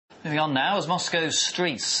Moving on now, as Moscow's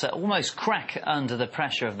streets almost crack under the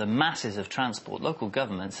pressure of the masses of transport, local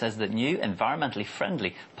government says that new, environmentally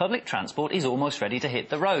friendly public transport is almost ready to hit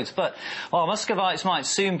the roads. But while Muscovites might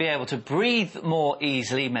soon be able to breathe more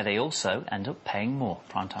easily, may they also end up paying more?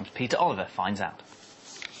 Primetime's Peter Oliver finds out.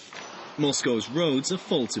 Moscow's roads are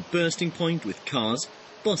full to bursting point with cars,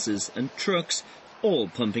 buses and trucks, all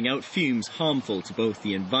pumping out fumes harmful to both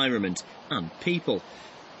the environment and people.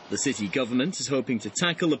 The city government is hoping to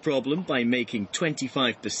tackle the problem by making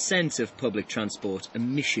 25% of public transport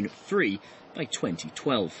emission-free by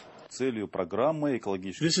 2012. This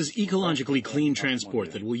is ecologically clean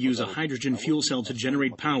transport that will use a hydrogen fuel cell to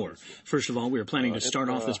generate power. First of all, we are planning to start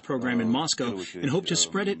off this program in Moscow and hope to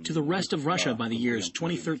spread it to the rest of Russia by the years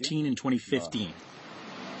 2013 and 2015.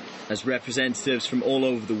 As representatives from all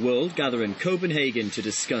over the world gather in Copenhagen to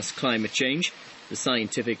discuss climate change, the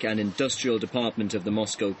Scientific and Industrial Department of the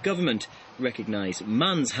Moscow government recognise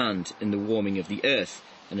man's hand in the warming of the earth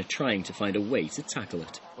and are trying to find a way to tackle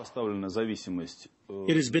it.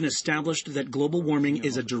 It has been established that global warming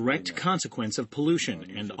is a direct consequence of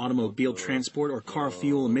pollution, and automobile transport or car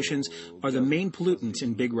fuel emissions are the main pollutants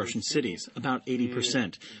in big Russian cities, about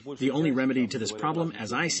 80%. The only remedy to this problem,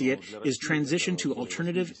 as I see it, is transition to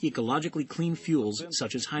alternative, ecologically clean fuels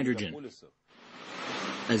such as hydrogen.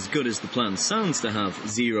 As good as the plan sounds to have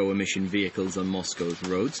zero-emission vehicles on Moscow's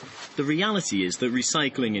roads, the reality is that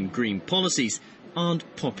recycling and green policies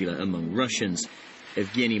aren't popular among Russians.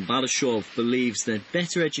 Evgeny Balashov believes that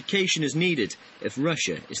better education is needed if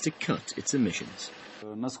Russia is to cut its emissions.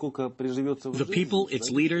 The people, its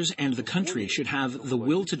leaders, and the country should have the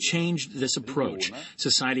will to change this approach.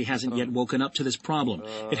 Society hasn't yet woken up to this problem.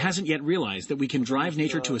 It hasn't yet realized that we can drive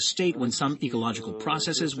nature to a state when some ecological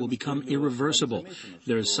processes will become irreversible.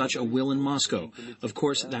 There is such a will in Moscow. Of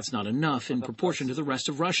course, that's not enough in proportion to the rest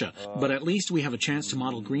of Russia, but at least we have a chance to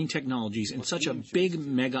model green technologies in such a big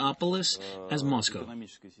megapolis as Moscow.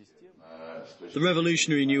 The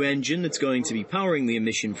revolutionary new engine that's going to be powering the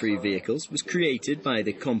emission-free vehicles was created by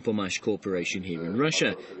the Kompomash Corporation here in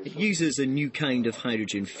Russia. It uses a new kind of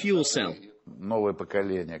hydrogen fuel cell.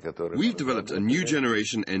 We've developed a new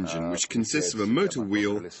generation engine which consists of a motor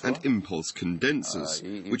wheel and impulse condensers,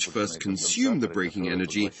 which first consume the braking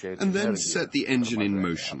energy and then set the engine in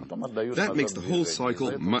motion. That makes the whole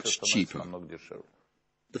cycle much cheaper.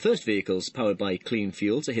 The first vehicles powered by clean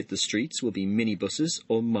fuel to hit the streets will be minibuses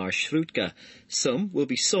or marshrutka. Some will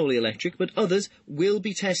be solely electric, but others will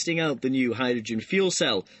be testing out the new hydrogen fuel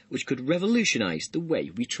cell, which could revolutionise the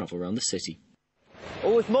way we travel around the city.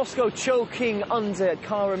 Well, with Moscow choking under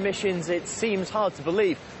car emissions, it seems hard to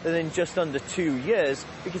believe that in just under 2 years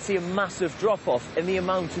we could see a massive drop-off in the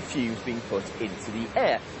amount of fumes being put into the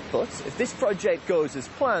air. But if this project goes as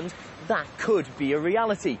planned, that could be a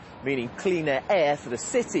reality, meaning cleaner air for the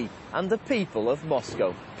city and the people of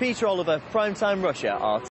Moscow. Peter Oliver, Primetime Russia, RT.